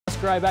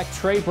Husker I-back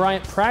Trey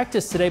Bryant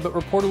practiced today, but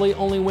reportedly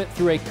only went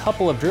through a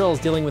couple of drills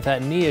dealing with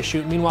that knee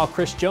issue. Meanwhile,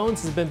 Chris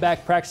Jones has been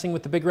back practicing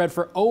with the Big Red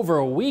for over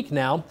a week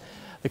now.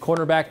 The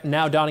cornerback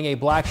now donning a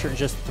black shirt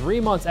just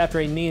 3 months after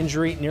a knee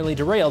injury nearly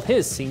derailed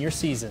his senior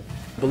season.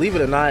 Believe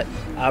it or not,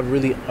 I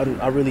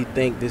really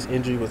think this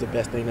injury was the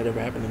best thing that ever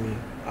happened to me.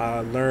 I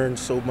learned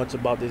so much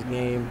about this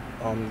game.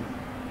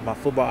 My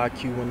football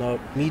IQ went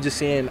up. Me just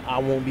saying I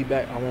won't be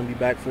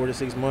back 4 to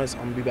 6 months,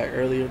 I'm gonna be back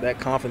earlier,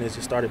 that confidence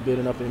just started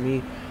building up in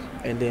me,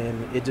 and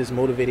then it just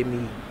motivated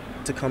me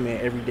to come in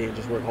every day and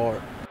just work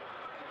hard.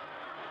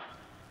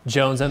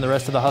 Jones and the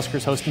rest of the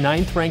Huskers host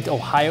 9th-ranked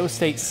Ohio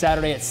State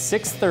Saturday at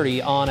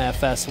 6:30 on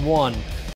FS1.